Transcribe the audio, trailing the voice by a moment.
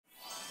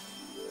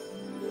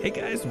Hey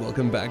guys,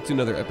 welcome back to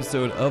another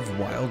episode of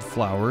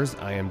Wildflowers.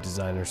 I am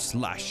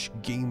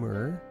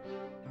DesignerSlashGamer.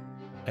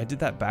 I did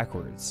that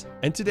backwards.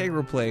 And today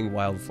we're playing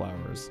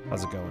Wildflowers.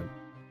 How's it going?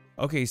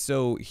 Okay,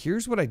 so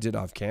here's what I did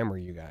off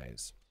camera, you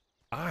guys.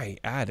 I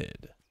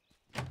added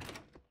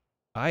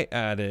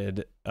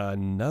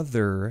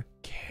another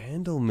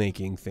candle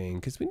making thing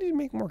because we need to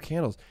make more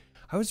candles.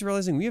 I was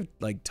realizing we have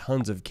like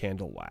tons of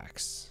candle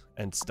wax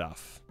and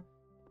stuff,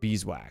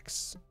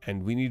 beeswax,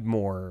 and we need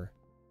more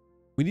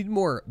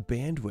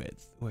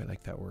bandwidth. Oh, I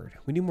like that word.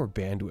 We need more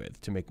bandwidth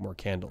to make more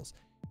candles.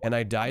 And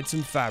I dyed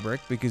some fabric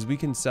because we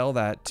can sell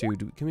that to,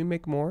 can we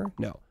make more?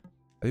 No,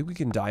 I think we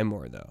can dye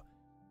more though.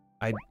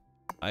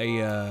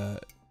 I'm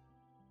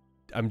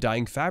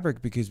dyeing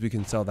fabric because we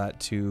can sell that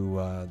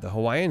to the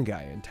Hawaiian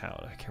guy in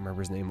town. I can't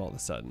remember his name all of a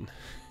sudden.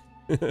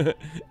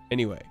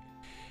 Anyway,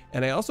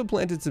 and I also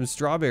planted some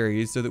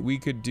strawberries so that we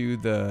could do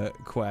the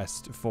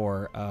quest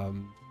for,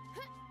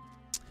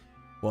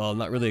 well,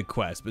 not really a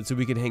quest, but so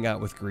we could hang out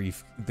with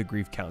the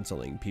grief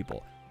counseling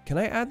people. Can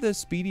I add the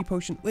speedy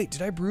potion? Wait,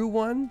 did I brew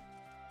one?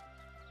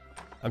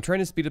 I'm trying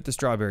to speed up the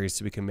strawberries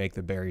so we can make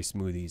the berry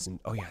smoothies. And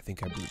oh yeah, I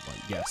think I brewed one.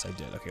 Yes, I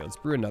did. Okay, let's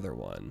brew another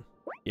one.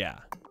 Yeah.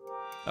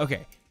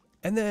 Okay.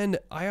 And then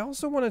I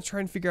also want to try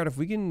and figure out if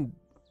we can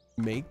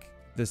make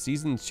the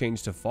seasons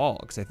change to fall,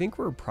 because I think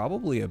we're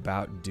probably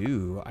about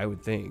due, I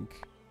would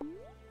think,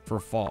 for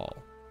fall.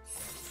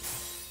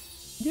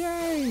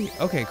 Yay!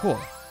 Okay, cool.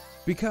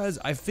 Because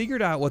I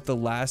figured out what the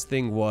last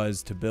thing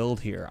was to build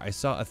here. I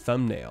saw a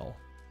thumbnail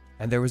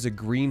and there was a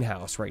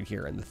greenhouse right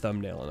here in the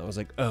thumbnail, and I was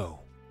like, oh,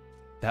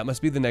 that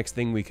must be the next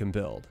thing we can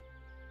build.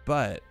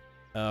 But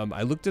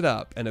I looked it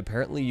up, and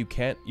apparently you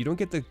don't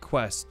get the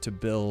quest to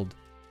build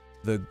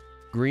the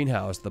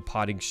greenhouse, the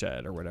potting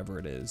shed or whatever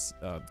it is,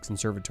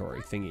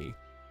 conservatory thingy,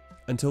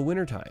 until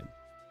wintertime.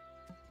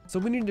 So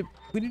we need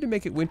to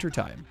make it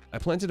wintertime. I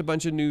planted a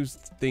bunch of new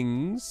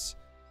things.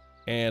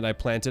 And I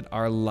planted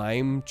our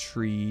lime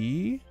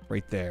tree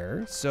right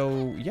there.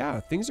 So yeah,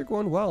 things are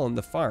going well on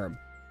the farm.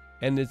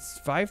 And it's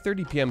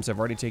 5:30 p.m. so I've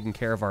already taken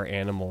care of our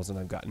animals, and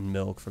I've gotten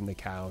milk from the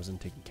cows and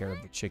taken care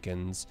of the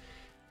chickens.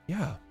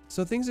 Yeah,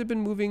 so things have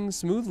been moving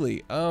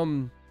smoothly.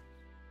 I'm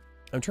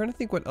trying to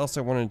think what else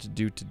I wanted to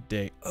do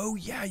today. Oh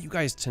yeah, you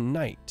guys,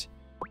 tonight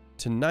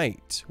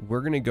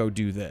we're gonna go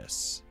do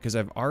this because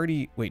I've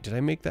already, wait, did I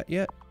make that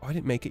yet? Oh, I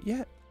didn't make it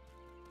yet.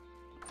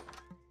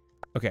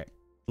 Okay,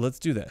 let's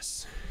do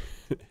this.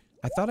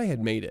 I thought I had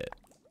made it.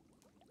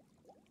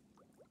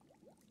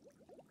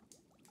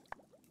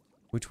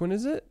 Which one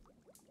is it?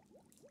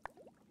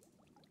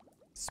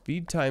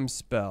 Speed time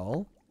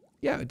spell.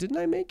 Yeah, didn't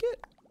I make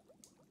it?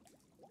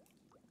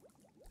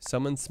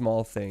 Summon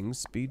small things,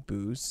 speed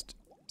boost,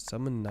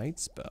 summon night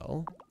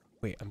spell.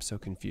 Wait, I'm so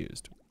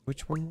confused.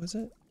 Which one was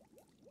it?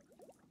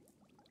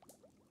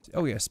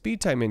 Oh yeah, speed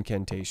time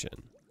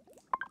incantation.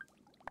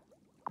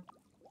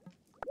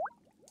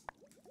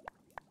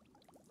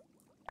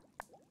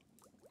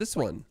 This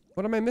one.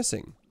 What am I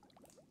missing?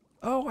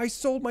 Oh, I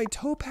sold my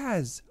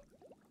topaz.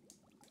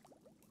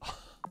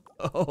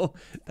 Oh,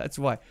 that's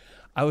why.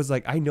 I was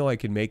like, I know I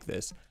can make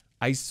this.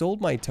 I sold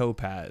my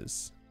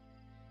topaz.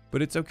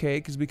 But it's okay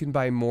because we can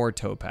buy more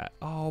topaz.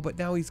 Oh, but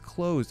now he's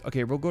closed.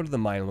 Okay, we'll go to the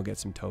mine and we'll get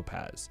some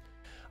topaz.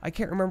 I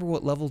can't remember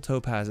what level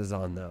topaz is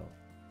on though.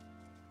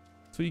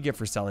 That's what you get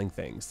for selling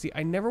things. See,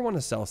 I never want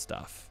to sell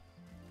stuff.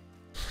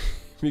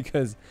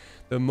 Because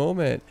the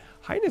moment...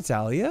 Hi,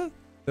 Natalia.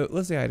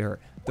 Let's say hi to her.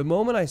 The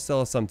moment I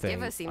sell something,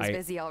 Giva seems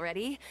busy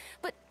already,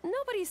 but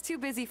nobody's too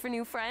busy for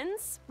new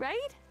friends,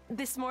 right?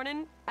 This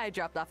morning, I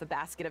dropped off a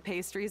basket of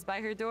pastries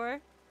by her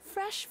door,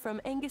 fresh from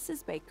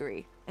Angus's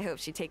bakery. I hope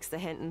she takes the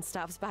hint and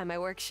stops by my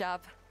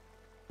workshop.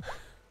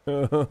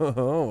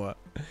 Oh,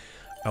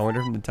 I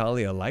wonder if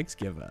Natalia likes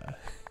Giva.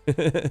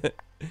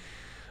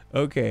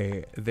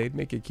 Okay, they'd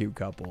make a cute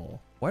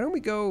couple. Why don't we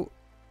go...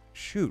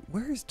 Shoot,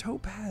 where is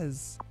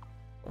Topaz?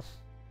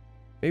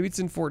 Maybe it's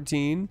in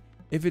 14.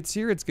 If it's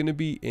here, it's gonna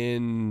be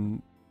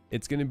in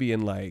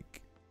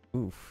like,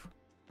 oof.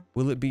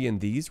 Will it be in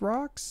these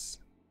rocks?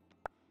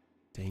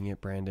 Dang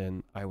it,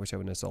 Brandon. I wish I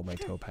wouldn't have sold my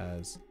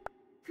topaz.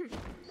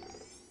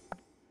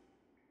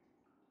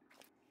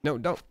 No,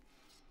 don't.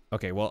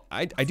 Okay, well,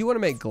 I do want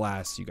to make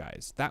glass, you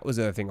guys. That was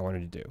the other thing I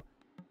wanted to do.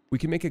 We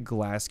can make a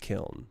glass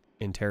kiln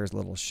in Tara's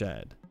little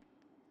shed,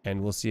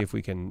 and we'll see if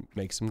we can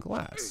make some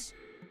glass.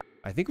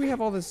 I think we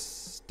have all this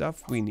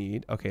stuff we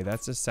need. Okay,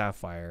 that's a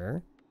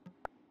sapphire.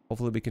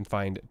 Hopefully we can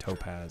find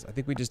topaz. I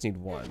think we just need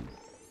one.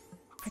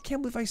 I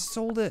can't believe I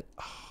sold it.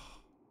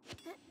 Oh.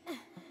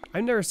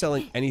 I'm never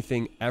selling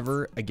anything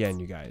ever again,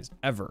 you guys.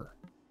 Ever.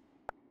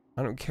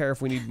 I don't care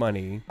if we need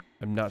money.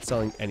 I'm not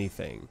selling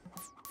anything.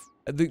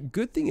 The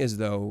good thing is,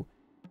 though,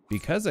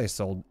 because I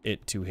sold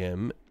it to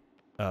him,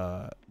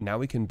 now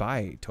we can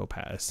buy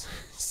topaz.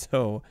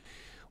 So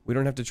we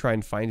don't have to try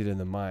and find it in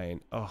the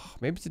mine. Oh,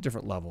 maybe it's a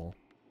different level.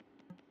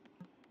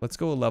 Let's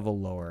go a level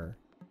lower.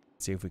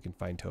 See if we can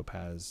find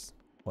topaz.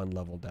 One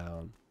level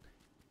down.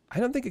 I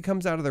don't think it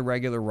comes out of the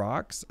regular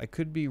rocks. I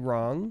could be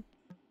wrong.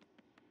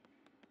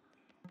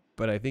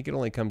 But I think it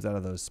only comes out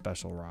of those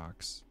special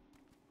rocks.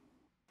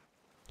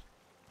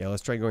 Yeah,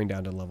 let's try going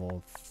down to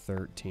level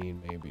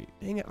 13 maybe.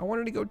 Dang it, I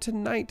wanted to go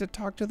tonight to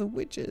talk to the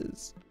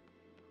witches.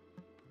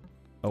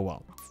 Oh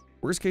well.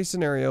 Worst case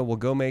scenario, we'll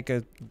go make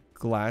a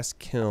glass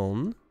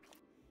kiln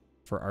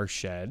for our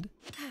shed.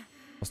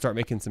 We'll start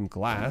making some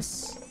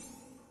glass.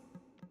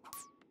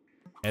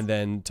 And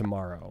then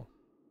tomorrow,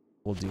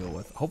 we'll deal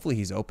with... Hopefully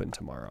he's open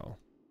tomorrow.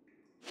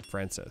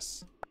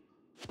 Francis.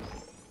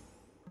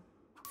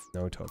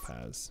 No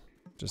topaz.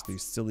 Just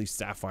these silly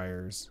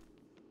sapphires.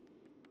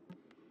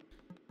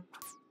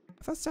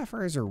 I thought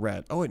sapphires are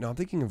red. Oh wait, no, I'm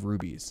thinking of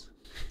rubies.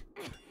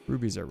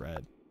 Rubies are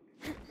red.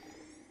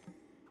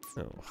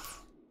 Oh.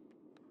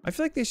 I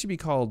feel like they should be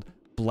called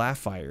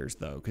Blafires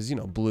though, because you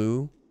know,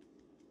 blue,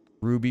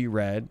 ruby,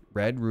 red,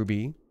 red,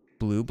 ruby,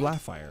 blue,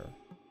 Blafire.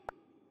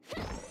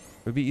 It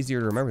would be easier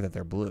to remember that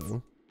they're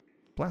blue.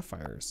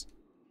 Blafires.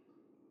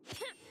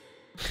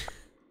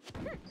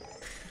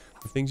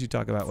 The things you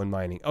talk about when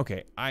mining.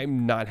 Okay,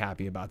 I'm not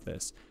happy about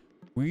this.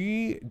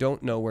 We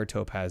don't know where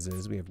Topaz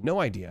is. We have no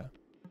idea.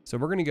 So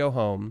we're gonna go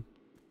home.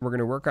 We're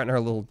gonna work on our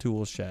little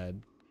tool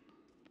shed.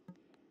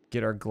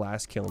 Get our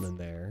glass kiln in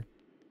there.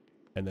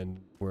 And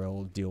then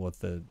we'll deal with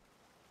the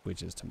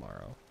witches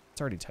tomorrow. It's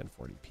already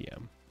 10:40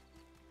 p.m.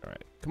 All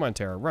right, come on,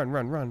 Tara. Run,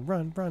 run, run,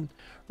 run, run,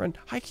 run.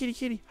 Hi, kitty,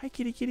 kitty. Hi,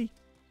 kitty, kitty.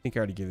 I think I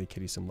already gave the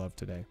kitty some love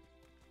today.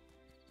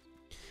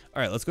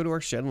 All right, let's go to our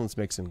shed and let's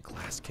make some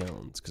glass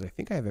kilns because I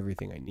think I have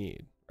everything I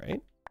need,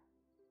 right?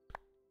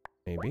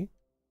 Maybe.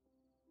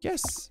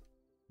 Yes.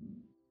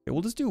 Okay,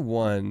 we'll just do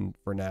one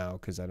for now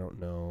because I don't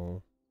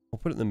know. We'll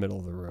put it in the middle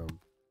of the room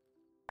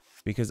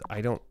because I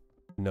don't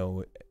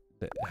know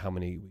how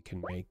many we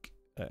can make.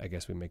 I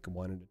guess we make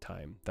one at a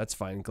time. That's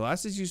fine.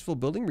 Glass is a useful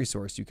building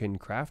resource. You can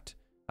craft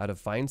out of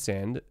fine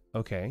sand.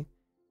 Okay.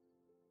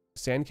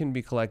 Sand can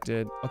be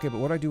collected. Okay, but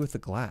what do I do with the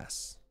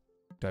glass?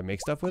 Do I make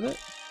stuff with it?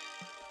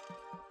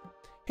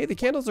 Hey, the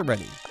candles are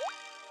ready.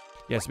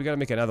 Yes, we got to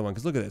make another one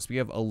because look at this. We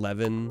have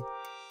 11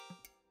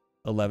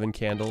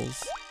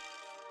 candles.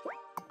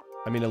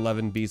 I mean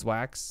 11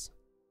 beeswax.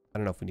 I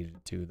don't know if we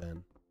needed 2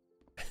 then.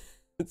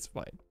 It's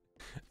fine.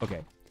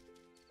 Okay.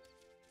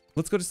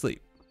 Let's go to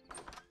sleep.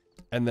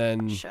 And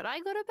then... Should I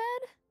go to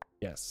bed?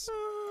 Yes.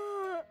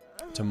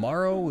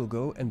 Tomorrow we'll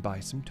go and buy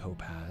some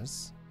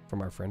topaz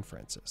from our friend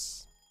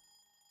Francis.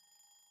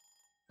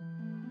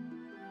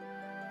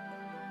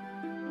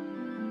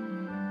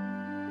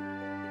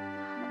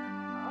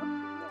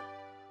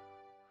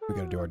 We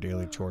gotta do our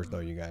daily chores though,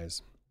 you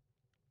guys.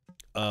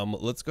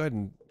 Let's go ahead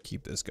and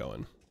keep this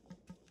going.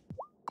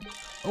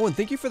 Oh, and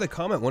thank you for the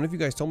comment. One of you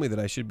guys told me that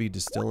I should be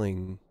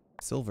distilling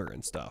silver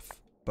and stuff,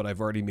 but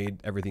I've already made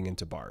everything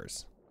into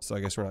bars. So I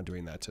guess we're not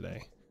doing that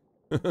today.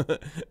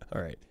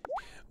 All right.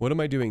 What am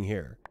I doing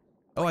here?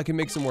 Oh, I can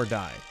make some more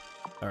dye.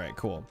 All right,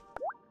 cool.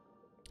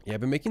 Yeah, I've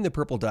been making the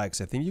purple dye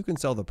because I think you can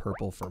sell the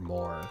purple for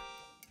more.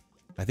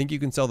 I think you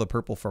can sell the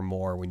purple for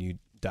more when you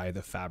dye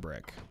the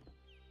fabric.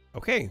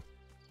 Okay,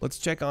 let's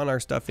check on our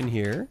stuff in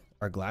here.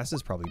 Our glass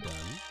is probably done.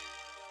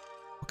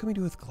 What can we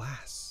do with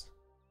glass?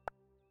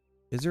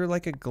 Is there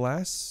like a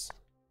glass?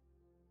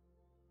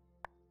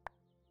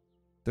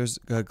 There's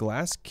a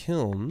glass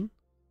kiln.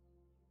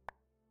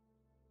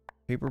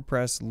 Paper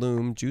press,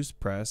 loom, juice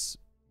press,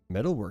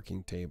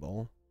 metalworking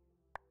table.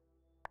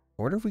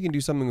 I wonder if we can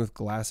do something with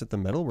glass at the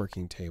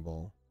metalworking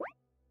table.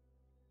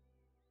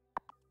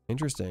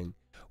 Interesting.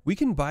 We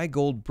can buy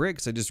gold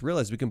bricks. I just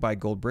realized we can buy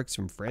gold bricks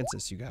from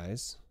Francis, you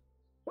guys.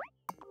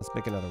 Let's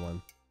make another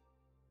one.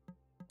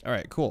 All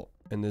right, cool.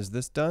 And is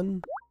this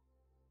done?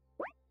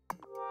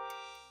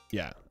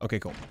 Yeah, okay,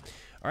 cool.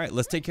 All right,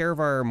 let's take care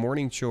of our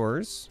morning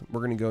chores.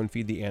 We're gonna go and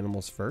feed the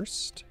animals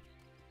first.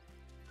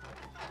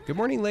 Good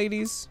morning,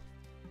 ladies.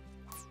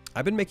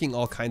 I've been making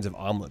all kinds of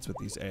omelets with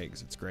these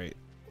eggs. It's great.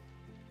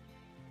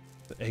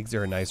 The eggs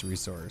are a nice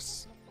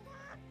resource.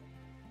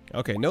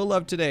 Okay, no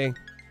love today.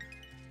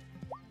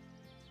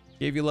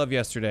 Gave you love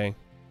yesterday.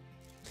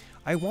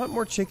 I want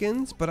more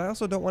chickens, but I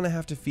also don't want to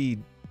have to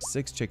feed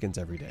 6 chickens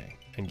every day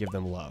and give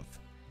them love.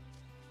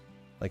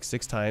 Like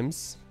 6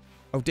 times.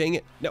 Oh, dang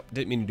it. Nope,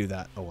 didn't mean to do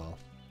that. Oh, well.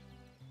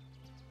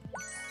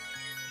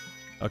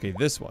 Okay,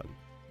 this one.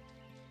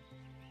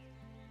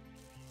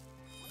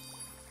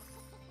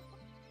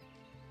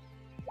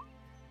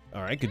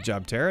 All right, good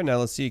job, Tara. Now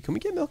let's see. Can we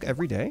get milk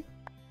every day?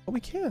 Oh,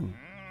 we can.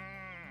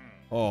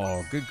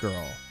 Oh, good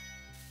girl.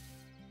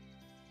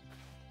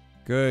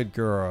 Good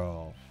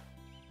girl.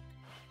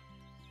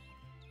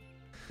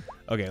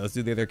 Okay, let's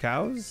do the other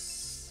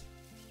cows.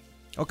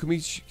 Oh, can we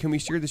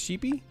shear the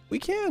sheepy? We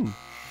can.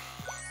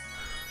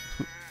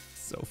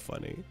 So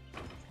funny.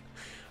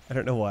 I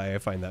don't know why I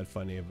find that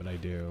funny, but I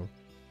do.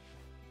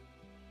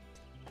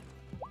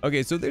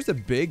 Okay, so there's a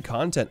big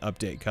content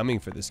update coming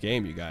for this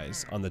game, you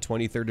guys, on the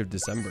 23rd of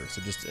December.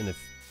 So just in a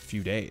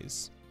few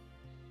days.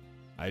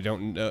 I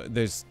don't know.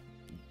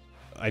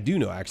 I do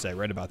know, actually. I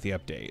read about the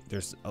update.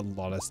 There's a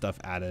lot of stuff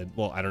added.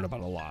 Well, I don't know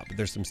about a lot, but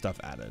there's some stuff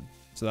added.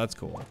 So that's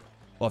cool.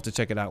 We'll have to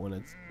check it out when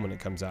it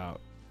comes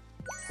out.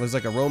 There's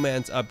like a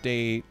romance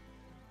update,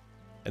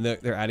 and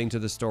they're adding to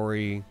the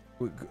story.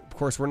 Of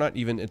course, we're not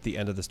even at the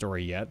end of the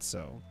story yet,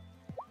 so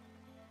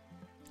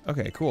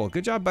Okay, cool.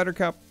 Good job,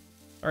 Buttercup.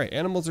 All right,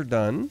 animals are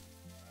done.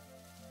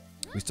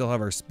 We still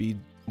have our speed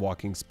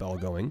walking spell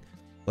going.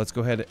 Let's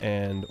go ahead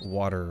and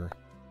water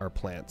our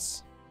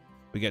plants.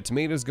 We got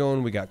tomatoes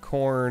going. We got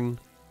corn.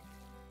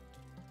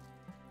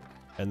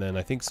 And then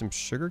I think some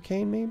sugar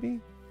cane maybe?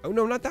 Oh,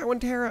 no, not that one,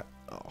 Tara.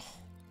 Oh,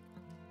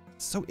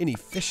 so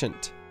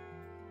inefficient.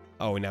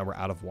 Oh, and now we're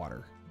out of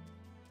water.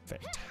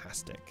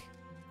 Fantastic.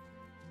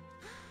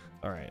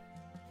 All right.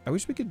 I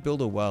wish we could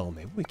build a well.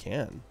 Maybe we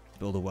can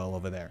build a well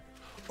over there.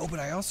 Oh, but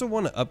I also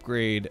want to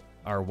upgrade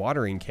our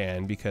watering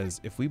can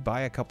because if we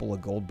buy a couple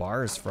of gold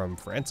bars from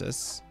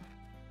Francis,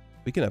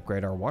 we can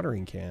upgrade our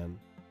watering can.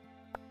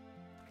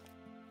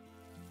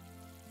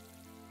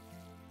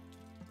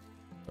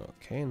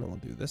 Okay, and then we'll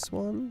do this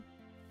one.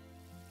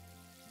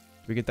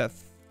 Did we get that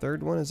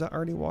third one? Is that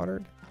already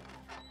watered?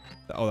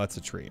 Oh, that's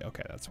a tree.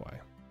 Okay, that's why.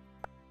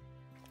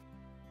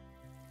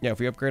 Yeah, if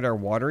we upgrade our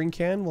watering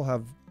can, we'll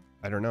have,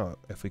 I don't know,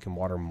 if we can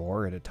water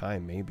more at a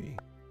time, maybe.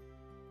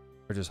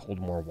 Or just hold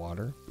more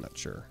water. I'm not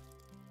sure.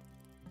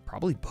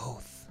 Probably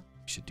both.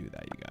 We should do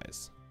that, you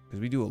guys. Because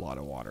we do a lot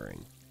of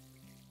watering.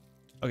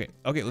 Okay,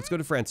 let's go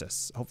to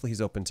Francis. Hopefully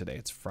he's open today.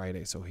 It's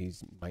Friday, so he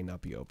might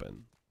not be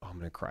open. Oh, I'm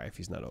going to cry if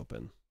he's not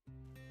open.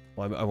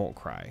 Well, I won't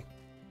cry.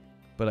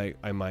 But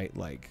I might,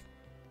 like,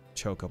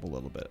 choke up a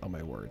little bit on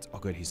my words. Oh,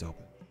 good, he's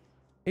open.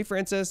 Hey,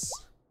 Francis.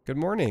 Good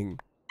morning.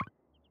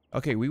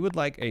 Okay, we would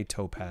like a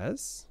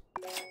topaz.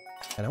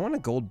 And I want a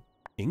gold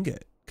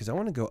ingot. Because I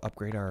want to go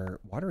upgrade our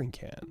watering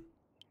can.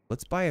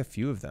 Let's buy a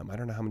few of them. I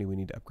don't know how many we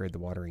need to upgrade the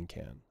watering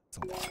can. It's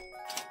a lot.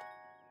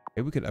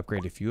 Maybe we could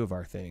upgrade a few of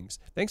our things.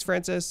 Thanks,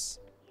 Francis.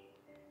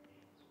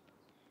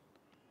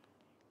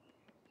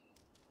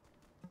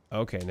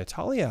 Okay,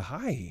 Natalia,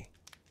 hi.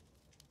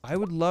 I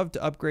would love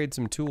to upgrade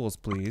some tools,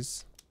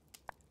 please.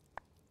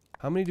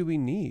 How many do we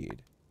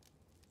need?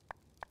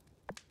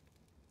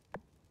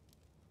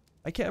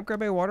 I can't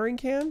upgrade my watering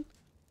can?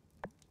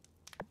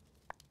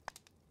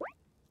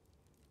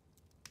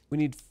 We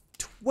need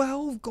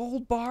 12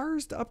 gold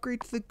bars to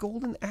upgrade to the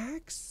golden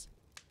axe?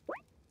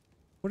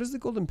 What does the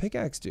golden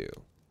pickaxe do?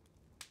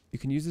 You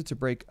can use it to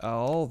break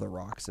all the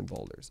rocks and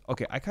boulders.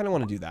 Okay, I kind of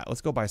want to do that.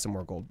 Let's go buy some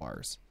more gold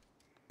bars.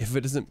 If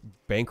it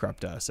doesn't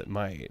bankrupt us, it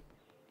might.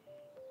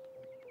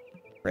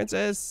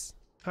 Princess!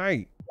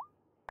 Hi!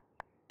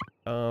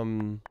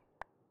 My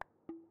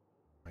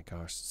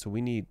gosh, so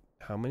we need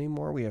how many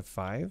more? We have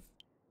 5?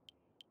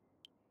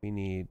 We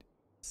need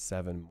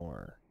 7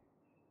 more,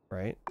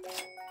 right?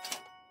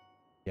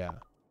 Yeah.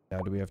 Now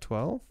do we have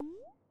 12?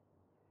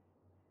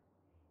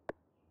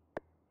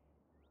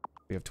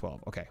 We have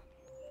 12, okay.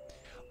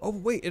 Oh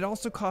wait, it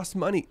also costs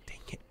money. Dang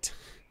it.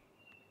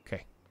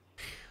 Okay.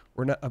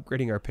 We're not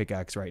upgrading our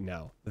pickaxe right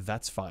now.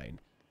 That's fine.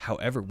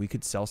 However, we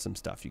could sell some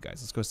stuff, you guys.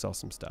 Let's go sell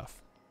some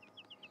stuff.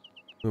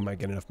 We might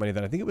get enough money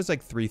then. I think it was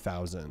like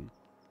 3,000.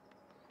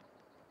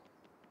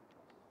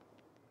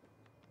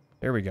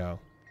 There we go.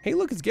 Hey,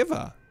 look, it's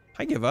Giva.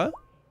 Hi, Giva.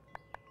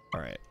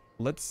 All right,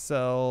 let's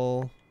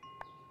sell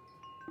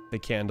the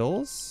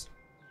candles.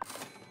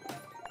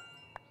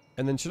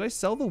 And then should I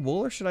sell the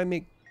wool or should I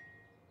make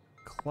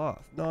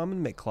cloth? No, I'm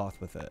gonna make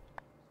cloth with it.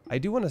 I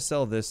do want to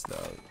sell this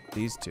though.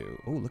 These two.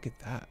 Oh, look at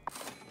that.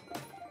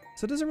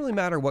 So it doesn't really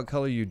matter what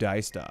color you dye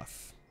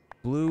stuff.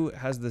 Blue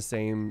has the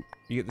same,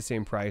 you get the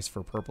same price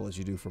for purple as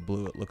you do for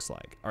blue, it looks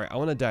like. All right, I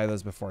want to dye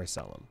those before I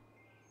sell them.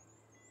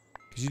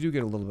 Because you do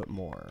get a little bit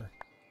more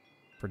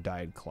for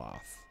dyed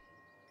cloth.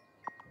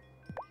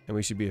 And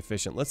we should be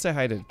efficient. Let's say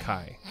hi to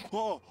Kai.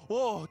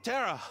 Whoa,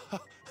 Tara.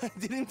 I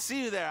didn't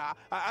see you there.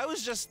 I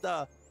was just,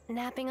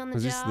 napping on the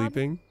Was job. he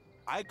sleeping?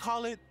 I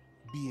call it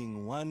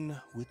being one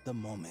with the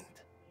moment.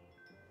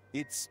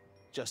 It's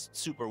just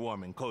super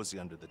warm and cozy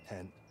under the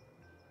tent.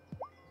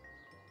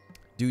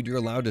 Dude, you're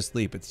allowed to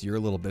sleep. It's your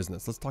little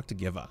business. Let's talk to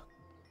Giva.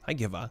 Hi,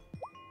 Giva.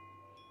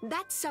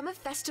 That summer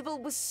festival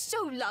was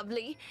so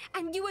lovely,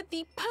 and you were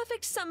the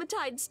perfect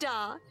summertide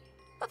star.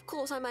 Of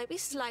course, I might be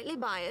slightly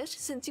biased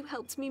since you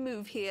helped me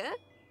move here.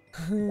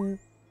 I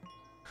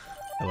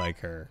like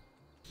her.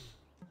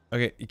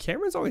 Okay,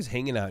 Cameron's always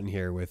hanging out in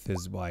here with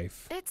his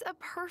wife. It's a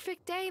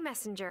perfect day,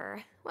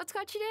 Messenger. What's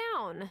got you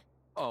down?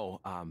 Oh,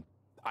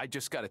 I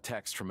just got a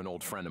text from an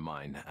old friend of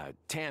mine.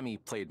 Tammy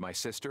played my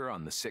sister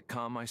on the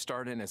sitcom I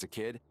starred in as a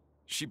kid.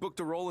 She booked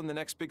a role in the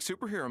next big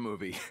superhero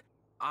movie.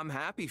 I'm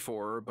happy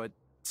for her, but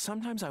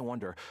sometimes I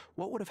wonder,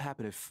 what would have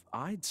happened if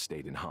I'd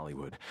stayed in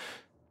Hollywood?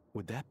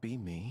 Would that be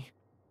me?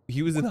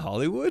 He was in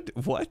Hollywood?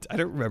 What? I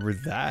don't remember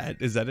that.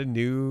 Is that a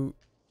new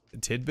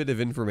tidbit of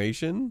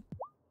information?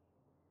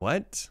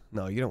 What?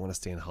 No, you don't want to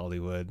stay in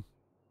Hollywood.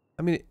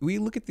 I mean, we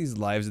look at these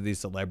lives of these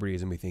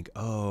celebrities and we think,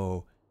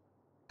 oh,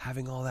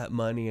 having all that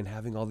money and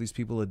having all these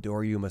people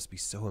adore you must be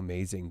so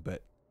amazing.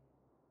 But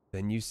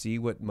then you see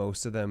what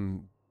most of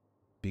them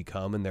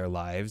become in their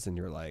lives and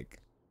you're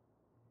like,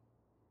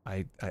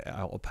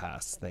 I'll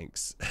pass,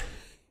 thanks.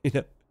 You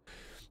know,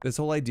 this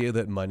whole idea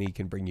that money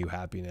can bring you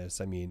happiness.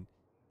 I mean,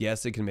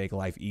 yes, it can make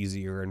life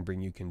easier and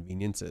bring you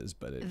conveniences,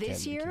 but it This can't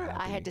make you year,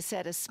 I happy. had to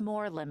set a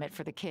s'more limit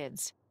for the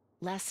kids.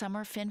 Last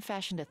summer, Finn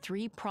fashioned a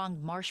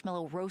 3-pronged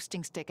marshmallow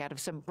roasting stick out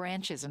of some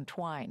branches and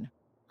twine.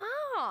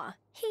 Ah,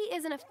 he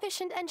is an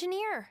efficient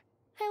engineer.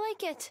 I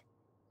like it.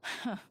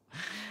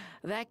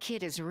 That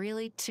kid is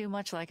really too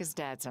much like his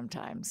dad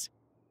sometimes.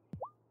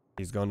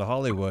 He's going to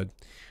Hollywood.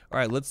 All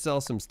right, let's sell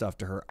some stuff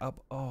to her. Oh,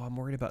 I'm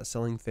worried about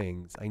selling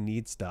things. I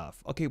need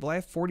stuff. Okay, well, I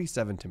have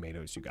 47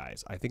 tomatoes, you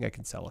guys. I think I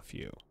can sell a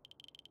few.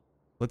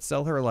 Let's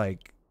sell her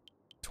like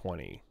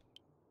 20.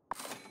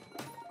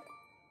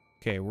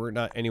 Okay, we're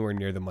not anywhere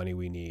near the money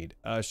we need.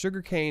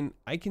 Sugarcane,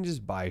 I can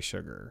just buy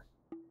sugar.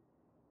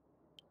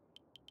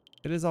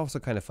 It is also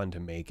kind of fun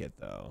to make it,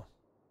 though.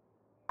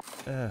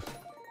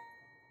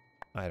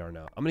 I don't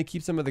know. I'm going to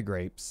keep some of the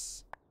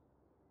grapes.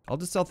 I'll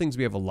just sell things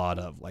we have a lot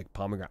of, like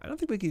pomegranate. I don't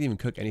think we can even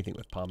cook anything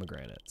with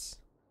pomegranates.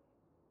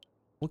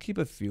 We'll keep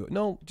a few.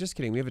 No, just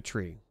kidding. We have a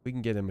tree. We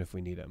can get him if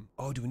we need him.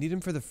 Oh, do we need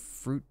him for the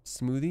fruit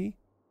smoothie?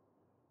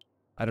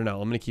 I don't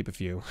know. I'm going to keep a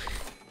few.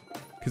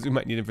 Because we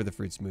might need him for the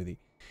fruit smoothie.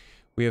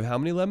 We have how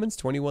many lemons?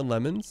 21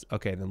 lemons?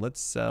 Okay, then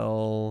let's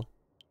sell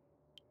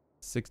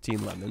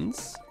 16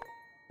 lemons.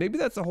 Maybe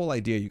that's the whole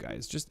idea, you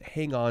guys. Just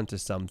hang on to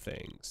some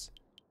things.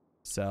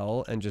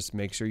 Sell and just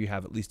make sure you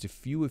have at least a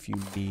few if you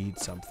need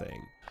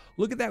something.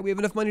 Look at that. We have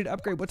enough money to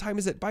upgrade. What time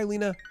is it? Bye,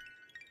 Lena.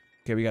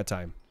 Okay, we got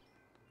time.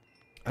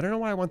 I don't know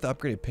why I want the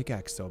upgraded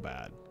pickaxe so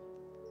bad.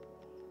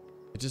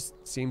 It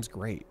just seems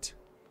great.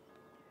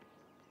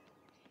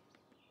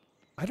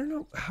 I don't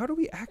know. How do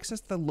we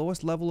access the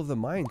lowest level of the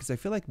mine? Because I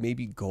feel like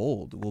maybe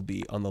gold will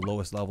be on the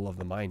lowest level of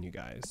the mine, you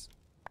guys.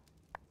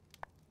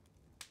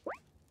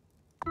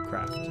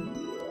 Craft.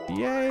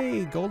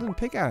 Yay! Golden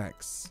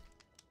pickaxe.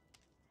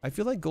 I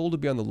feel like gold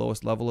would be on the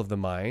lowest level of the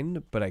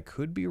mine, but I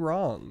could be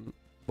wrong.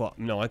 Well,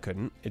 no, I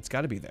couldn't. It's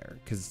got to be there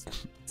because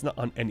it's not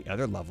on any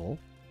other level.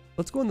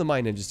 Let's go in the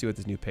mine and just see what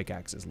this new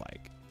pickaxe is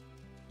like.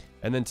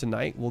 And then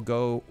tonight we'll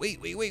go.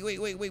 Wait.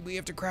 We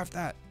have to craft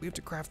that. We have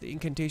to craft the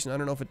incantation. I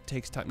don't know if it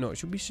takes time. No, it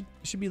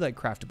should be like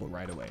craftable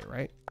right away,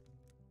 right?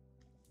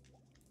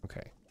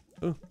 Okay.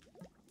 Ooh.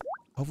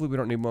 Hopefully we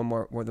don't need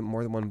more than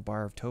one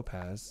bar of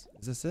topaz.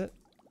 Is this it?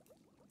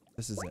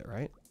 This is it,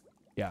 right?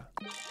 Yeah.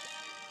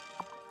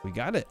 We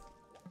got it.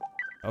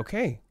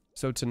 Okay.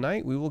 So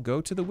tonight we will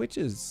go to the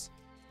witches.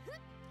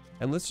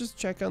 And let's just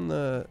check on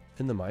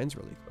in the mines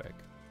really quick.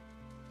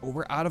 Oh,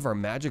 we're out of our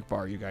magic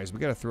bar, you guys. We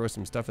gotta throw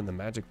some stuff in the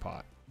magic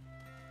pot.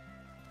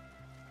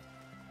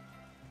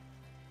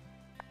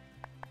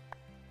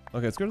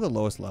 Okay, let's go to the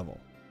lowest level.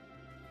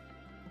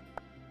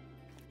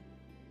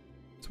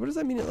 So what does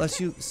that mean? It lets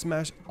you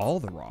smash all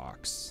the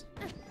rocks.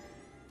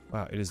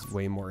 Wow, it is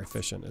way more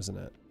efficient, isn't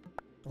it?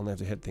 Only have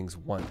to hit things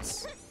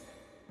once.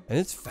 And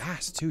it's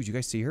fast too. Did you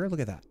guys see her?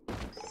 Look at that.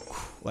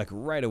 Like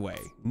right away.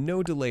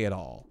 No delay at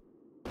all.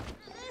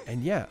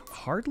 And yeah,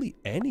 hardly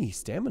any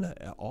stamina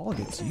at all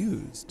gets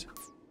used.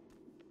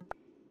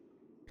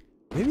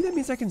 Maybe that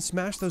means I can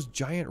smash those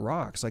giant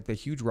rocks, like the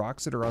huge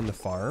rocks that are on the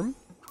farm.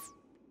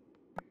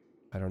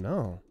 I don't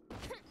know.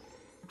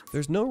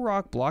 There's no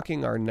rock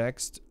blocking our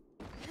next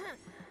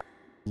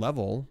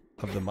level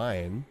of the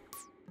mine.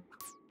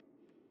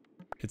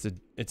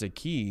 It's a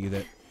key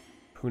that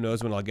who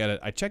knows when I'll get it.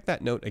 I checked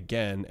that note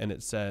again and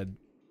it said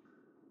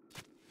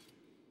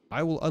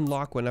I will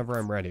unlock whenever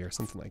I'm ready or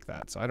something like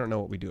that. So I don't know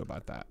what we do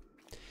about that.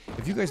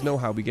 If you guys know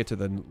how we get to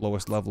the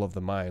lowest level of the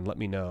mine, let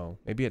me know.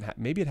 Maybe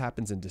it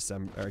happens in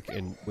December or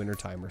in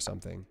wintertime or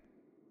something.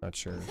 Not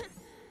sure.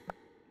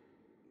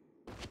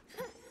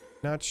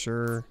 Not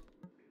sure.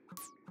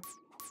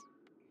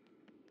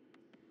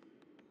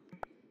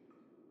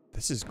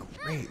 This is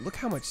great. Look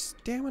how much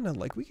stamina.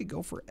 Like we could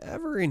go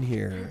forever in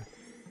here.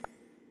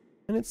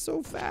 And it's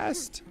so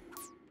fast.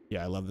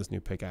 Yeah, I love this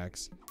new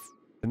pickaxe.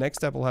 The next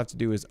step we'll have to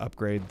do is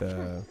upgrade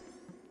the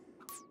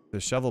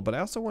shovel, but I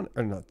also want,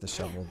 or not the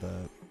shovel,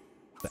 the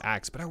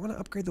axe, but I want to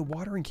upgrade the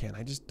watering can.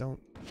 I just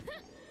don't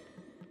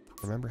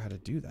remember how to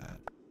do that.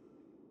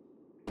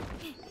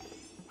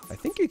 I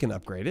think you can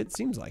upgrade it.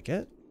 Seems like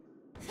it.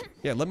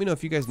 Yeah, let me know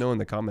if you guys know in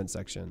the comment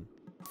section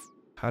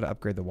how to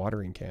upgrade the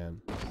watering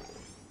can.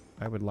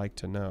 I would like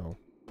to know.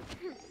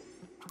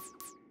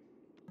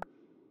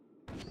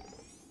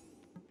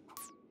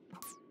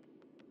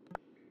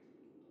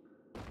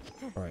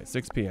 All right,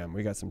 6 p.m.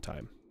 We got some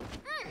time.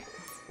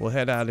 We'll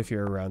head out of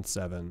here around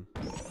 7.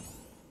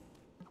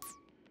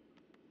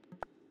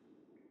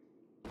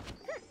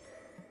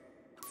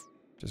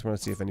 Just want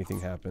to see if anything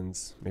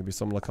happens. Maybe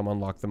someone will come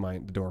unlock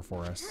the door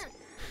for us.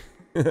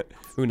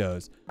 Who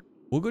knows?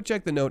 We'll go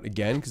check the note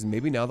again, because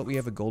maybe now that we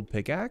have a gold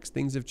pickaxe,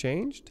 things have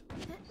changed.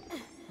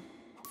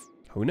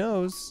 Who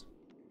knows?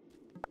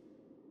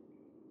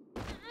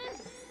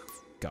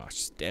 Gosh,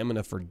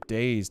 stamina for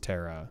days,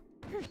 Tara.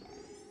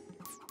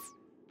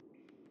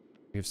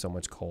 We have so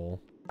much coal.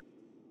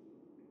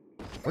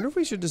 I wonder if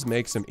we should just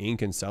make some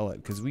ink and sell it,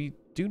 because we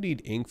do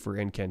need ink for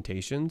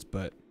incantations,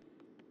 but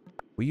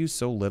we use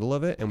so little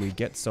of it and we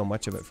get so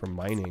much of it from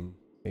mining.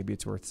 Maybe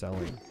it's worth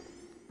selling.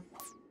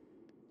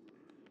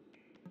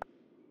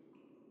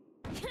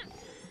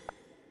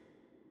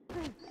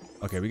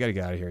 Okay, we gotta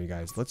get out of here, you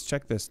guys. Let's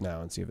check this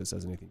now and see if it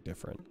says anything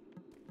different.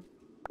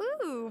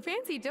 Ooh,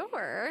 fancy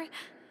door.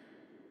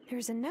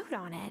 There's a note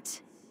on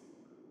it.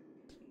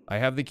 I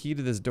have the key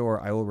to this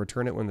door. I will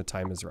return it when the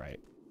time is right.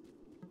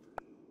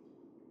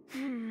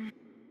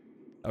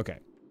 Okay.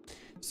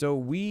 So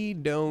we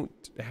don't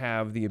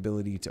have the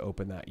ability to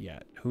open that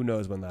yet. Who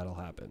knows when that'll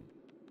happen.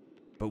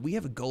 But we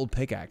have a gold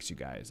pickaxe, you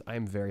guys. I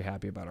am very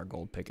happy about our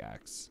gold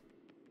pickaxe.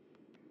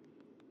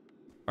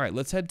 All right,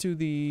 let's head to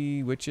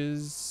the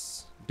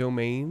witch's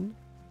domain.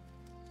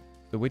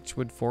 The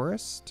Witchwood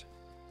Forest.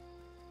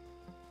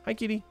 Hi,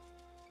 kitty.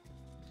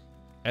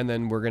 And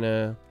then we're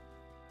gonna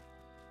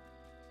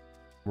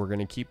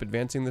keep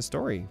advancing the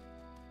story.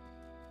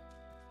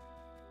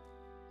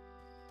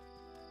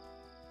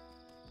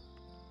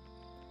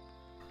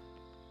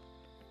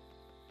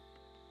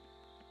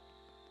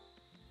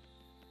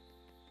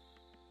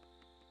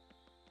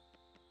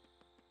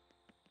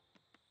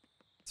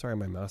 Sorry,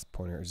 my mouse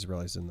pointer, I just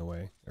realized it's in the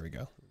way. There we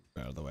go.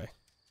 Out of the way.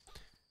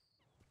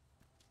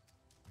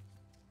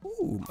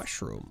 Ooh,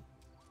 mushroom.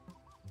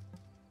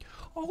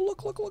 Oh,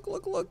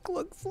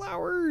 look,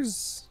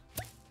 flowers.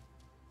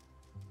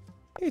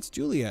 Hey, it's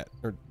Juliet.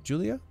 Or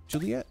Julia?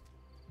 Juliet?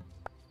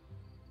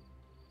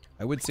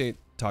 I would say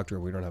talk to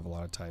her. We don't have a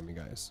lot of time, you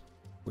guys.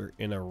 We're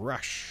in a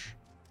rush.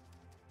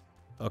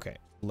 Okay,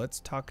 let's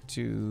talk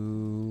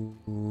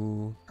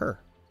to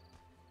her.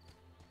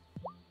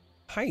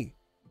 Hi.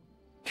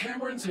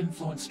 Cameron's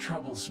influence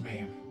troubles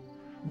me.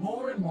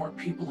 More and more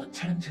people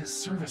attend his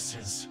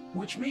services,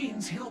 which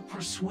means he'll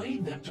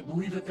persuade them to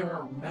believe that there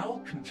are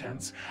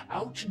malcontents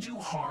out to do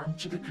harm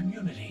to the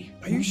community.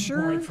 Are you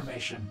sure? More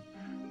information.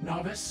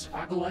 Novice,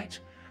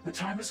 Acolyte, the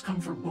time has come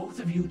for both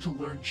of you to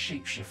learn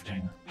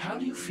shapeshifting. How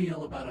do you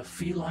feel about a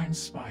feline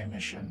spy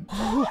mission?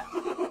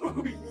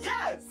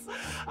 Yes!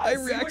 I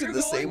reacted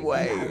the same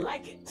way. I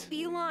like it.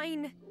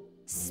 Feline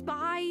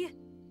spy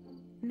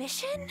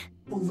mission?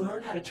 We'll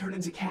learn how to turn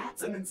into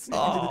cats and then sneak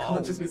into the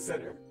consciousness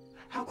center.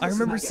 How close I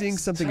remember did seeing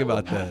guess? something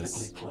about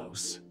this. Telepathically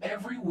close.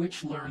 Every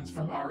witch learns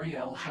from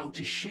Ariel how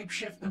to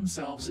shapeshift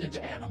themselves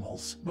into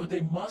animals, but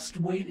they must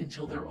wait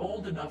until they're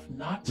old enough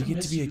not to We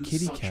get to be a misuse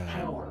kitty such cat.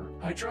 power.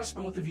 I trust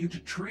both of you to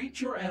treat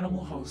your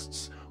animal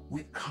hosts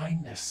with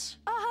kindness.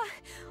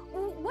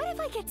 What if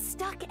I get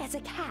stuck as a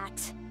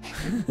cat?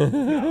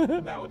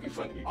 That would be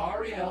funny.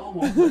 Ariel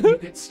won't let you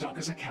get stuck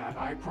as a cat,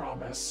 I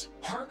promise.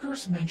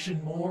 Parker's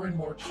mentioned more and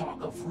more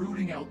talk of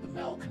rooting out the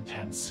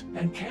malcontents,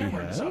 and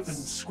Cameron's up and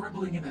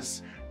scribbling in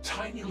this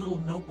tiny little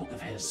notebook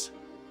of his.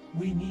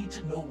 We need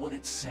to know what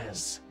it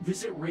says.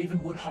 Visit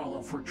Ravenwood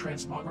Hollow for a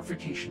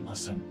transmogrification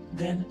lesson.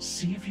 Then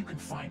see if you can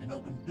find an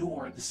open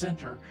door at the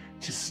center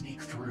to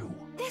sneak through.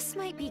 This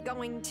might be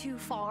going too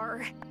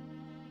far.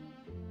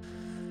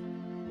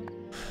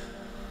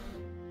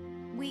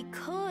 We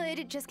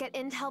could just get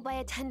intel by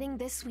attending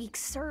this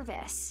week's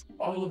service.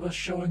 All of us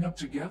showing up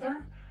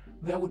together?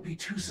 That would be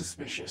too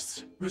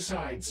suspicious.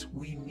 Besides,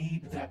 we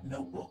need that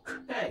notebook.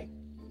 Hey,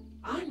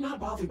 I'm not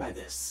bothered by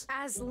this.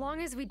 As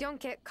long as we don't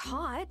get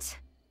caught.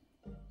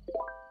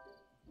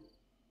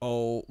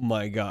 Oh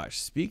my gosh.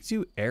 Speak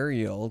to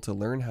Ariel to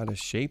learn how to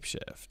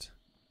shapeshift.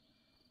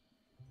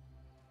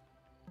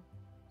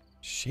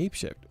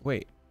 Shapeshift.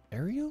 Wait,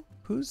 Ariel?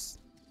 Who's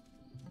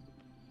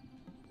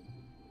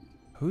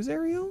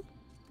Ariel?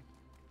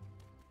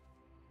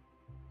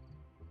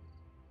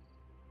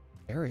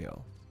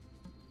 Ariel.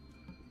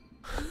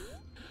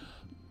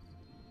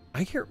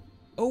 I can't.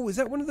 Oh, is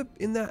that one of the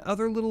in that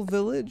other little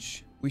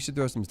village? We should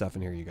throw some stuff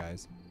in here, you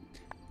guys.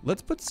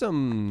 Let's put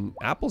some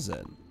apples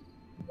in.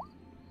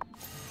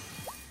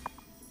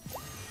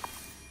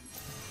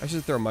 I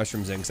should throw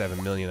mushrooms in because I have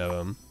a million of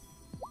them.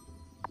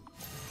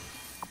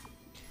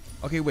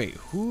 Okay, wait.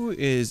 Who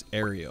is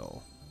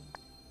Ariel?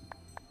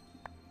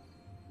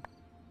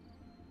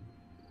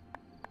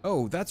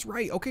 Oh, that's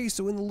right. Okay,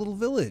 so in the little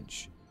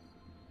village.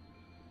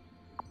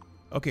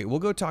 Okay, we'll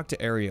go talk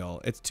to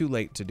Ariel. It's too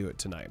late to do it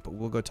tonight, but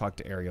we'll go talk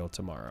to Ariel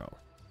tomorrow.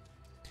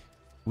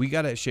 We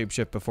gotta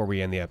shapeshift before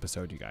we end the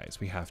episode, you guys.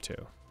 We have to.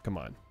 Come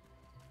on.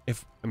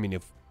 As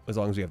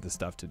long as we have the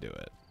stuff to do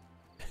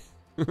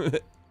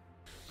it.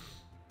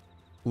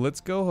 Let's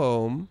go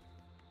home.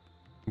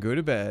 Go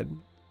to bed.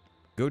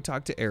 Go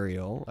talk to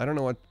Ariel. I don't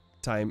know what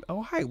time.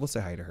 Oh, hi. We'll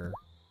say hi to her.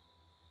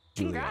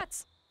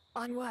 Congrats.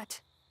 On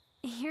what?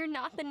 You're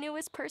not the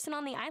newest person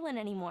on the island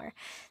anymore,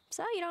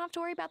 so you don't have to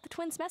worry about the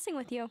twins messing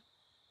with you.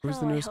 Who's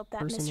the I newest hope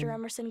that person Mr. in-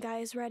 Emerson guy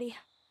is ready.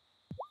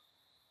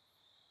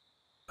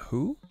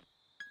 Who?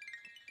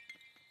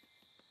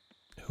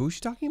 Who's she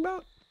talking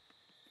about?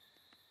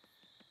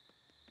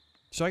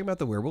 She's talking about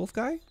the werewolf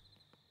guy?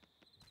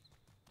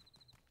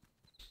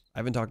 I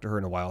haven't talked to her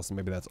in a while, so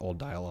maybe that's old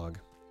dialogue.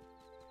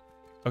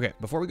 Okay,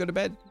 before we go to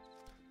bed,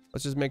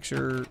 let's just make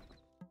sure,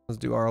 let's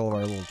do all of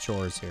our little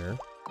chores here.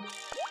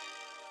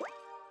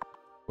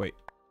 Wait,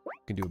 we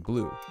can do a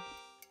blue.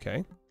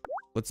 Okay,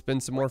 let's spin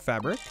some more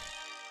fabric.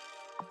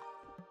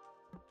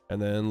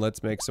 And then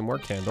let's make some more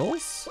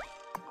candles.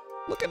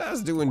 Look at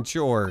us doing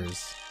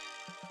chores.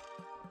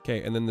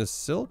 Okay, and then the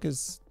silk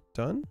is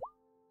done.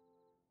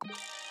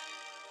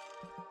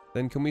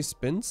 Then can we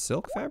spin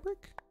silk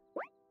fabric?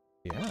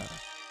 Yeah.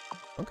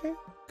 Okay,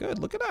 Good,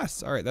 look at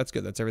us. All right, that's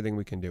good. That's everything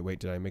we can do. Wait,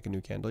 did I make a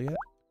new candle yet?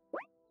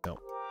 No.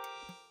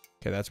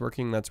 Okay, that's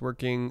working, that's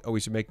working. Oh,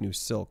 we should make new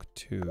silk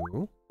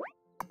too.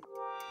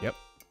 Yep,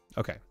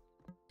 okay.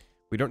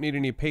 We don't need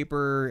any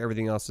paper,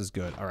 everything else is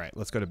good. All right,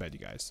 let's go to bed, you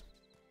guys.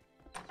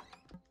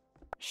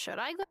 Should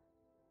I go?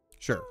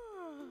 Sure.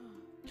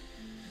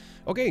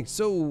 Okay,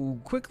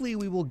 so quickly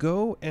we will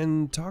go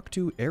and talk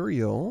to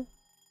Ariel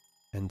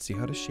and see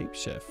how to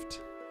shapeshift.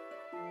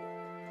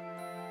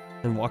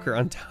 And walk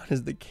around town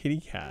as the kitty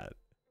cat.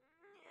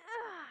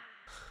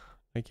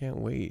 I can't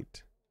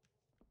wait.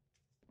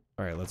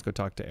 All right, let's go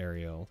talk to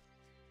Ariel.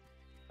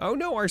 Oh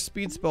no, our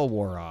speed spell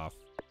wore off.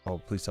 Oh,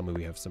 please tell me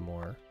we have some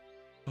more.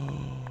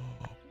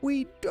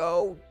 We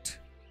don't.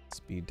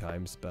 Speed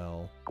time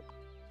spell.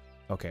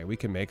 Okay, we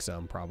can make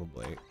some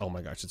probably. Oh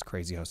my gosh, it's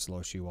crazy how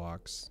slow she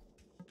walks.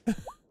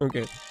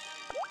 Okay,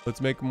 let's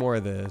make more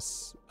of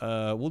this.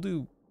 We'll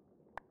do...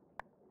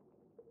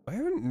 I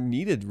haven't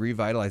needed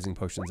revitalizing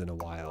potions in a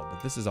while,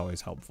 but this is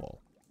always helpful.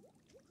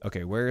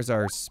 Okay, where's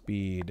our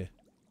speed?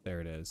 There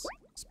it is.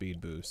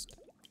 Speed boost.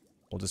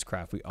 We'll just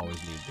craft. We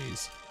always need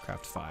these.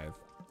 Craft 5.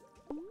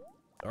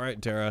 All right,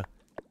 Tara.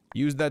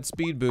 Use that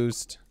speed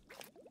boost.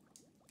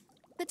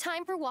 The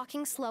time for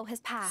walking slow has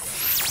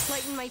passed.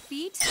 Lighten my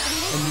feet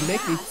And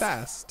make me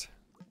fast.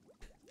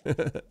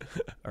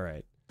 All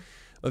right.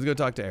 Let's go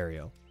talk to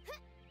Ariel.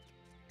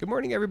 Good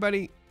morning,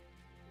 everybody.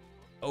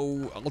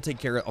 Oh, I'll take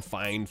care of... Oh,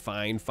 fine,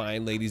 fine,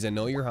 fine, ladies. I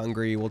know you're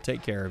hungry. We'll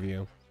take care of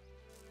you.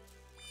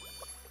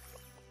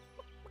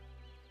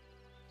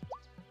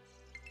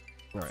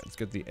 All right, let's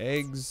get the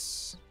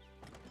eggs.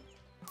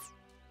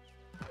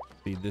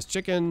 Feed this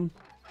chicken.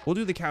 We'll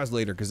do the cows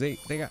later because they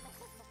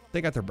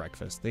got their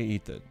breakfast. They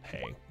eat the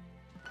hay.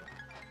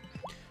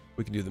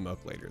 We can do the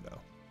milk later,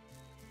 though.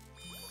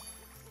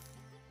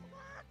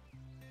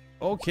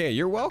 Okay,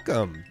 you're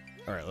welcome.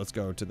 All right, let's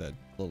go to the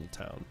little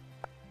town.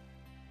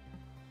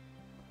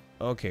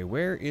 Okay,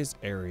 where is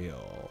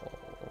Ariel?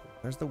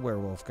 There's the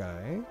werewolf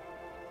guy.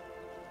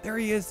 There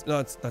he is.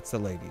 No, that's the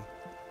lady.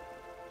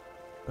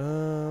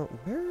 Where?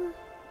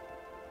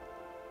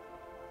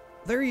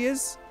 There he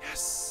is.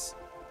 Yes.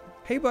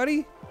 Hey,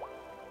 buddy.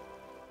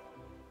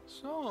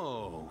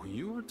 So,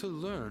 you are to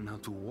learn how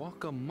to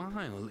walk a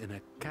mile in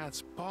a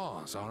cat's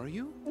paws, are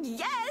you?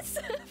 Yes!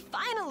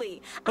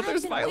 Finally! Oh,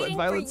 there's Violet.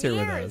 Violet's here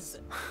with us.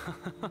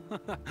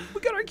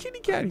 We got our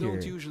kitty cat here. I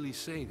don't usually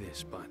say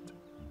this, but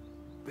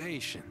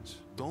patience.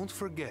 Don't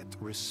forget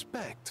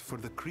respect for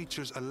the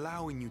creatures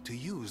allowing you to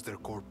use their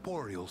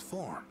corporeal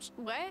forms.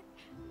 What?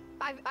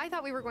 I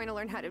thought we were going to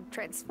learn how to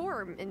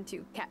transform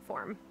into cat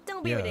form.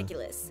 Don't be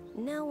ridiculous.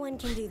 No one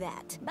can do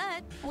that.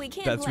 But we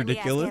can That's politely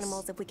ridiculous. ask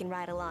animals if we can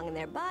ride along in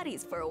their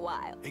bodies for a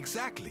while.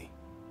 Exactly.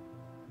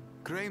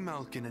 Grey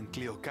Malkin and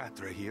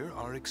Cleocatra here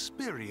are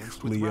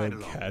experienced with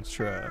ride-alongs.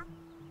 Cleocatra.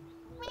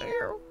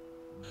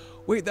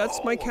 Wait, that's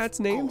my cat's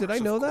name? Did I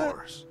know that?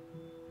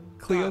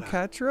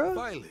 Cleocatra?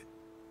 Violet,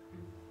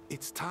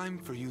 it's time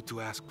for you to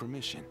ask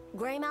permission.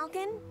 Grey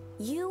Malkin,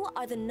 you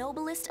are the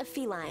noblest of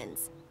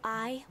felines.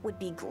 I would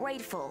be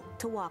grateful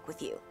to walk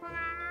with you.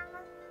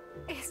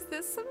 Is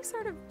this some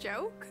sort of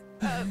joke?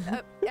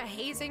 A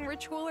hazing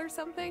ritual or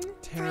something?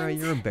 Tara,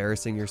 you're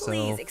embarrassing yourself.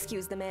 Please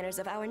excuse the manners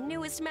of our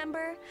newest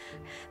member.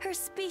 Her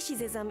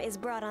speciesism is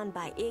brought on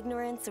by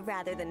ignorance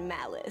rather than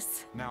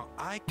malice. Now,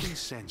 I can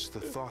sense the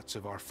thoughts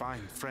of our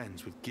fine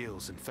friends with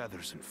gills and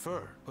feathers and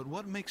fur. But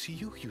what makes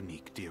you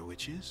unique, dear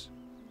witches,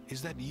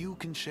 is that you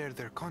can share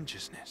their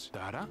consciousness.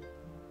 Tara?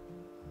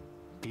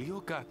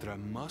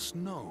 Cleocatra must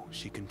know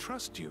she can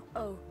trust you.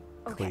 Oh,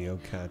 okay.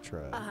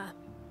 Cleocatra.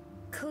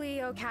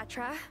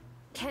 Cleocatra,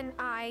 can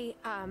I,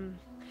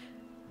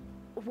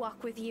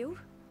 walk with you?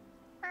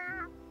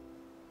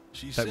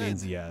 She That said,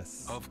 means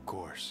yes. Of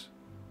course.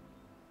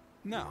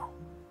 Now,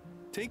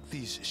 take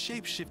these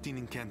shape-shifting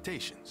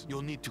incantations.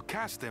 You'll need to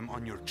cast them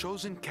on your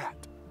chosen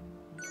cat.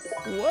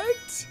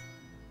 What?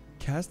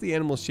 Cast the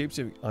animal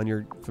shapeshift on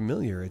your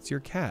familiar. It's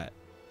your cat.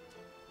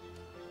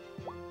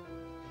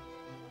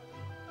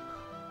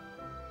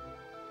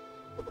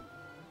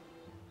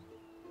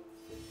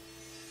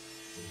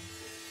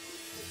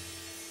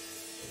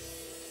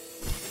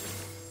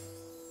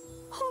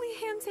 Holy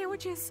hand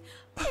sandwiches!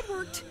 It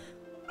worked!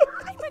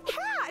 I'm a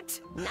cat!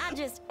 Not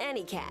just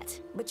any cat,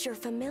 but your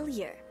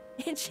familiar.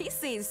 And she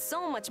sees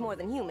so much more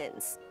than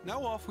humans.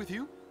 Now off with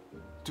you.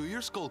 Do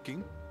your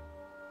skulking.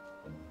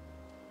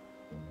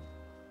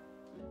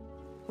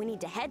 We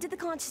need to head to the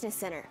Consciousness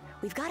Center.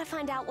 We've got to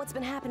find out what's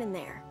been happening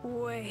there.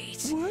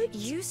 Wait. What?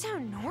 You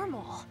sound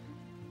normal.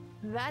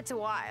 That's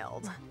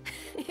wild.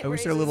 I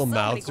wish our little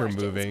mouths were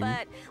moving.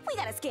 But we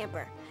gotta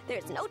scamper.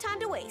 There's no time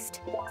to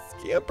waste.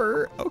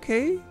 Scamper,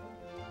 okay.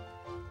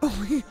 Oh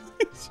my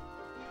gosh.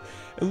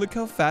 And look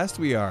how fast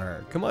we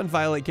are. Come on,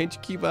 Violet, can't you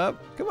keep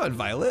up? Come on,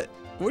 Violet.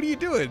 What are you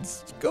doing?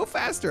 Go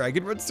faster. I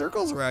can run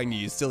circles around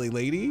you, silly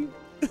lady.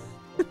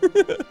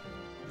 All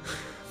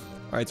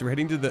right, so we're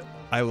heading to the...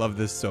 I love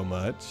this so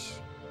much.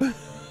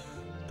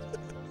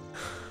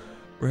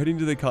 We're heading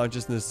to the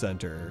Consciousness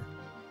Center.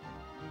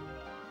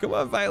 Come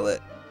on,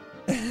 Violet.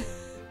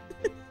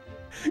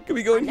 Come Can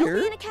we go in I know here?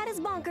 being a cat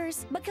is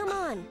bonkers, but come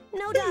on,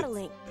 no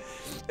dawdling.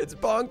 It's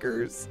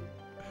bonkers.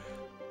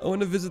 I want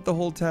to visit the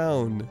whole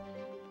town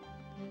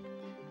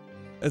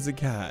as a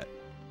cat.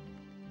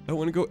 I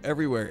want to go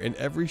everywhere, in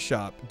every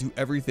shop, do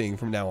everything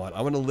from now on. I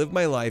want to live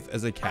my life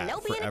as a cat I know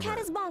being forever. a cat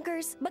is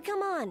bonkers, but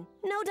come on,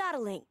 no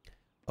dawdling.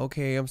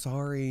 Okay, I'm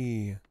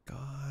sorry.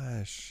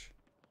 Gosh.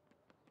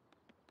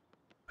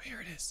 Oh,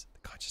 here it is, the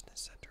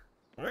consciousness center.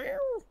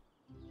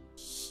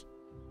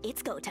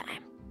 It's go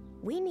time.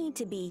 We need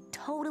to be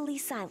totally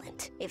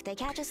silent. If they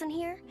catch us in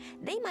here,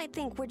 they might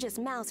think we're just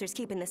mousers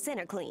keeping the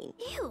center clean.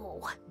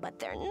 Ew. But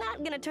they're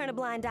not gonna turn a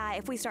blind eye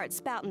if we start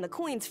spouting the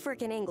Queen's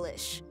frickin'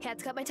 English.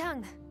 Cat's got my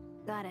tongue.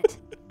 Got it.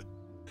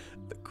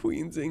 The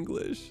Queen's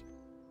English.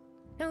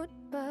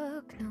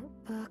 Notebook,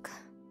 notebook.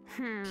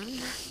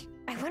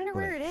 I wonder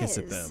where it Hiss is.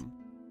 at them.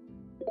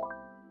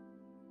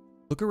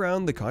 Look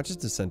around the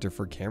consciousness center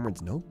for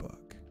Cameron's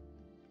notebook.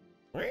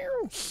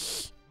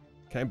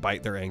 Can I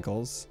bite their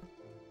ankles?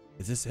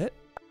 Is this it?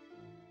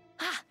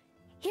 Ah,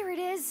 here it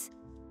is.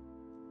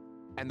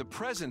 And the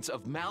presence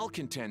of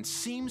malcontents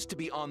seems to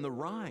be on the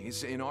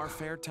rise in our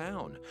fair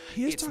town.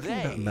 He is It's talking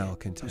they about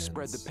malcontents. who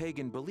spread the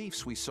pagan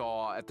beliefs we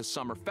saw at the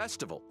summer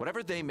festival.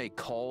 Whatever they may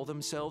call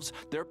themselves,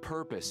 their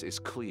purpose is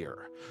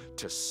clear: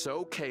 to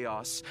sow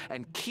chaos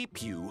and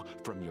keep you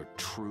from your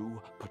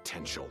true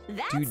potential.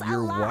 That's Dude,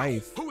 your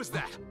wife. Who is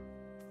that?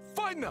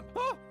 Find them!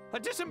 Oh, a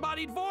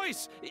disembodied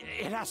voice.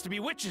 It has to be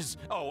witches.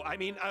 Oh, I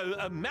mean,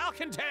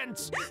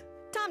 malcontents.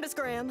 Time to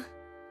scram.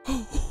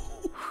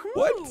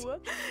 What?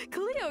 Ooh,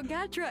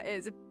 Cleopatra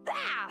is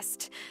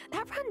fast.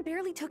 That run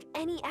barely took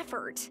any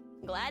effort.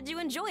 Glad you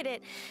enjoyed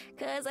it,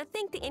 because I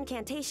think the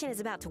incantation is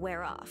about to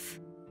wear off.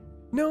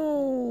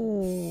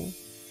 No.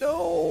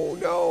 No,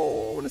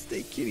 no. I want to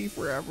stay kitty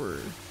forever.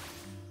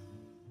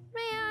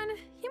 Man,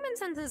 human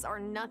senses are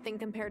nothing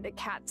compared to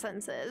cat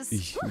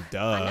senses.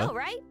 Duh. I know,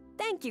 right?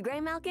 Thank you,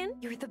 Grey Malkin.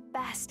 You're the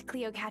best,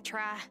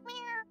 Cleopatra.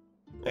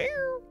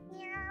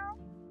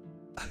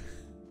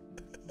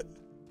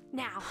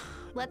 Now,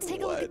 let's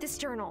take a look What? at this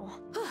journal.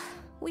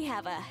 We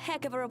have a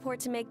heck of a report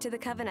to make to the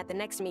Coven at the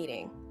next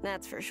meeting.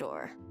 That's for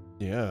sure.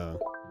 Yeah.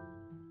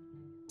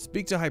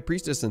 Speak to High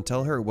Priestess and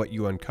tell her what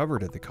you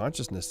uncovered at the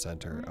Consciousness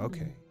Center.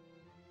 Okay.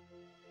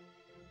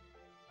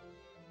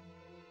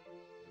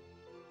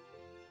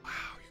 Wow,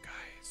 you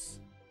guys.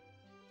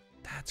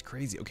 That's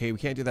crazy. Okay, we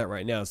can't do that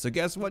right now. So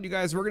guess what, you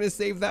guys? We're going to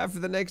save that for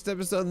the next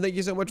episode. And thank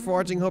you so much for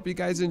watching. Hope you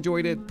guys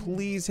enjoyed it.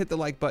 Please hit the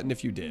like button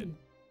if you did.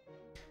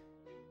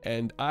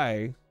 And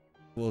I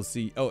will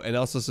see... Oh, and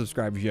also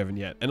subscribe if you haven't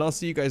yet. And I'll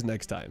see you guys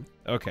next time.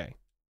 Okay.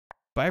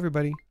 Bye,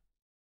 everybody.